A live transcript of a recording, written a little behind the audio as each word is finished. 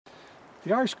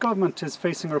The Irish government is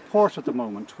facing a report at the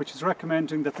moment which is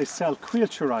recommending that they sell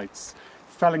Coillte rights,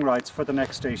 felling rights, for the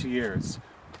next 80 years.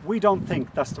 We don't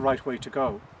think that's the right way to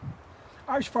go.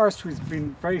 Irish forestry has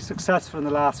been very successful in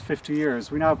the last 50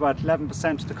 years. We now have about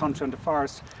 11% of the country under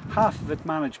forest, half of it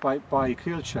managed by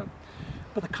Coillte.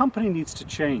 But the company needs to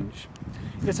change.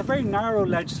 It's a very narrow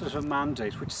legislative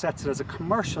mandate which sets it as a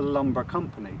commercial lumber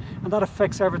company, and that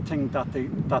affects everything that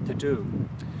they do.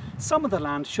 Some of the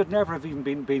land should never have even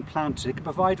been planted. It can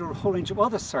provide a whole range of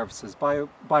other services,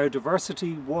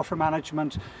 biodiversity, water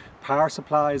management, power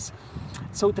supplies.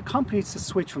 So the company needs to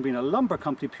switch from being a lumber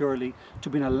company purely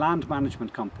to being a land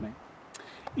management company.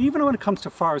 Even when it comes to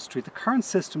forestry, the current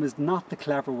system is not the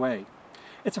clever way.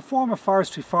 It's a form of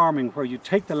forestry farming where you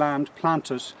take the land, plant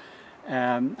it,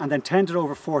 and then tend it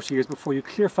over 40 years before you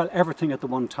clear fell everything at the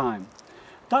one time.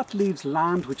 That leaves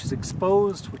land which is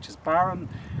exposed, which is barren,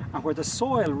 and where the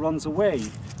soil runs away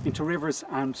into rivers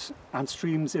and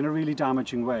streams in a really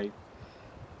damaging way.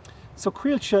 So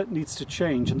Coillte needs to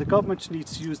change, and the government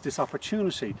needs to use this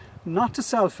opportunity not to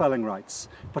sell felling rights,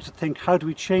 but to think, how do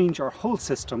we change our whole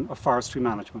system of forestry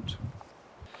management?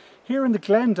 Here in the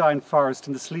Glendyne forest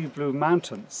in the Slieve Blue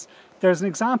Mountains, there's an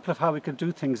example of how we could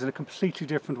do things in a completely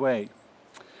different way.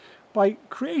 By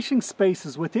creating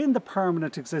spaces within the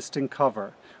permanent existing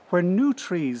cover where new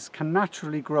trees can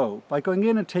naturally grow, by going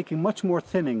in and taking much more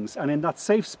thinnings, and in that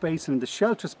safe space and in the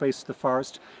shelter space of the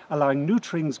forest, allowing new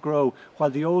trees grow while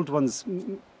the old ones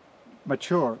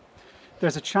mature,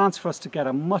 there's a chance for us to get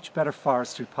a much better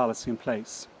forestry policy in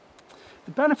place.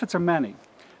 The benefits are many.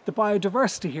 The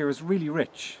biodiversity here is really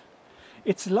rich.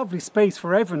 It's a lovely space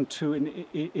for everyone to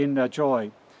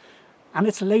enjoy. And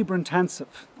it's labour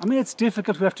intensive. I mean, it's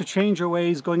difficult, we have to change our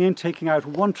ways, going in, taking out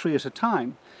one tree at a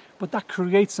time, but that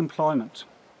creates employment.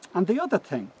 And the other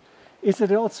thing is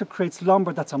that it also creates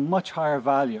lumber that's a much higher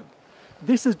value.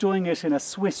 This is doing it in a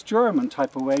Swiss-German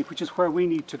type of way, which is where we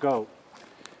need to go.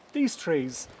 These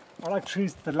trees are like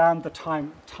trees that the land that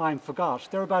time forgot.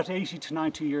 They're about 80 to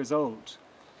 90 years old.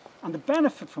 And the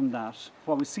benefit from that,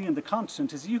 what we see in the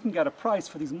continent, is you can get a price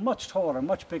for these much taller,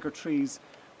 much bigger trees,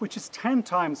 which is 10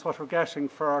 times what we're getting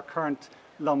for our current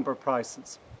lumber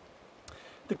prices.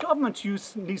 The government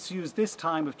needs to use this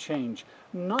time of change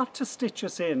not to stitch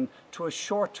us in to a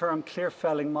short-term clear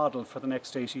felling model for the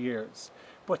next 80 years,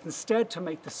 but instead to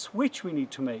make the switch we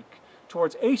need to make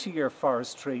towards 80-year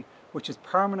forestry, which is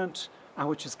permanent and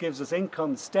which gives us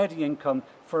income, steady income,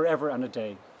 forever and a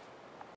day.